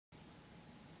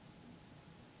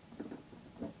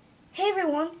Hey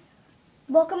everyone,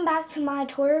 welcome back to my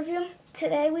toy review.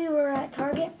 Today we were at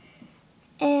Target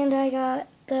and I got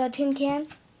the tin can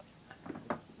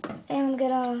and I'm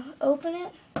gonna open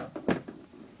it. Let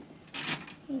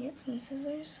me get some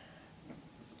scissors.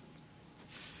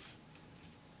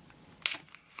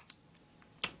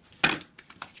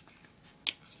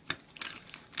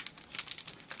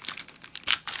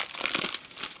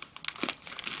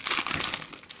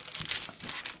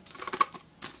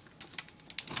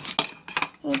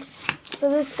 Oops. So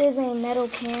this is a metal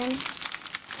can.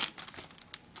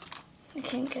 I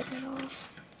can't get it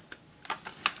off.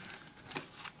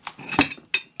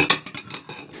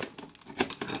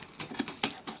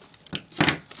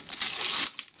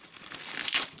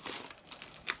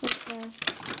 Okay.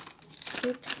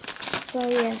 Oops. So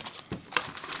yeah.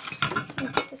 Let me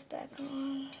put this back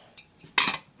on.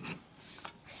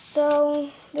 So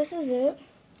this is it.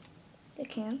 The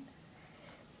can.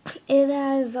 It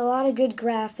has a lot of good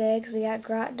graphics. We got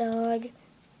Grot Dog.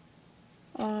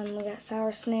 We got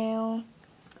Sour Snail.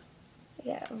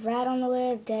 We got rat on the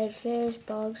lid, dead fish,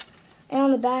 bugs. And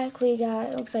on the back we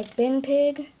got, it looks like Bin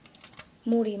Pig,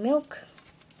 Moldy Milk.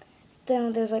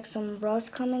 Then there's like some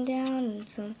rust coming down and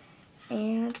some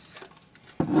ants.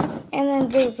 And then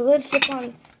this lid fits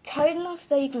on tight enough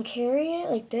that you can carry it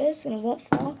like this and it won't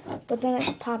fall. But then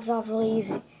it pops off really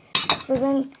easy. So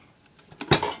then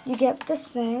you get this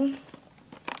thing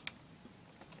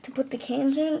to put the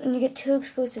cans in, and you get two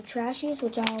exclusive trashies,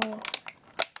 which I will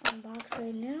unbox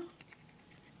right now.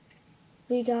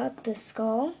 We got the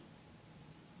skull,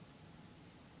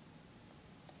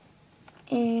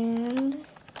 and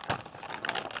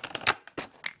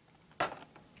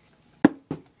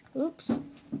oops,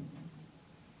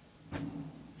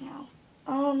 now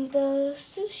the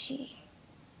sushi.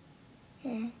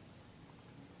 Here,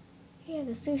 yeah,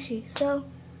 the sushi. So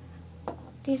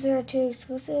these are two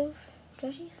exclusive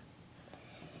trashies.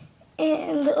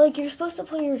 And like you're supposed to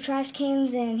put your trash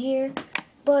cans in here,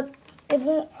 but it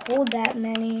won't hold that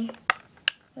many.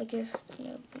 Like if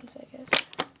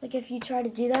like if you try to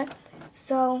do that.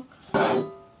 So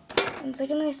it's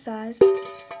like a nice size.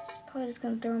 Probably just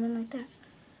gonna throw them in like that.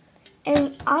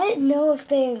 And I didn't know if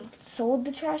they sold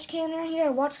the trash can right here. I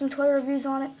watched some toy reviews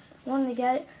on it, wanted to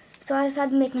get it, so I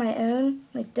decided to make my own,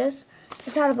 like this.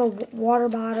 It's out of a water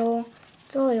bottle.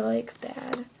 It's really like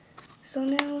bad. So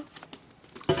now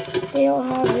they all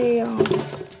have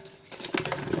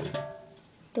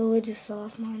the lid just fell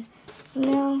off mine. So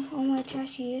now all my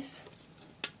trashies,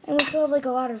 and we still have like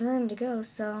a lot of room to go,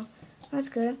 so that's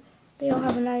good. They all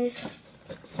have a nice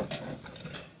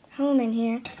home in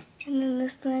here. And then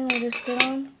this thing will just fit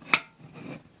on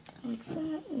like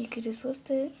that. You could just lift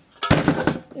it.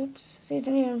 Oops, see, it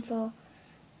didn't even fall.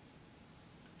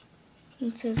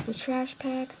 It says the trash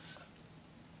pack.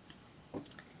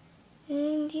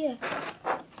 And yeah.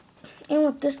 And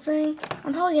with this thing,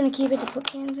 I'm probably going to keep it to put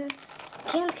cans in.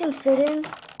 Cans can fit in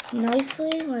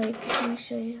nicely. Like, let me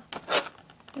show you.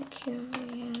 Like here,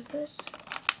 we have this.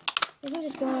 You can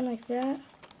just go in like that.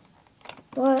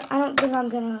 But I don't think I'm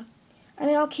going to,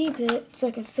 I'll keep it so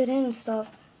I can fit in and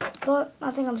stuff. But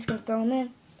I think I'm just going to throw them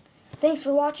in. Thanks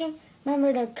for watching.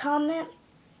 Remember to comment,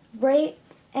 rate,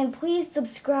 and please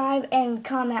subscribe and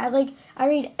comment. I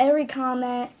read every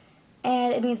comment,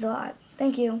 and it means a lot.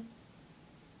 Thank you.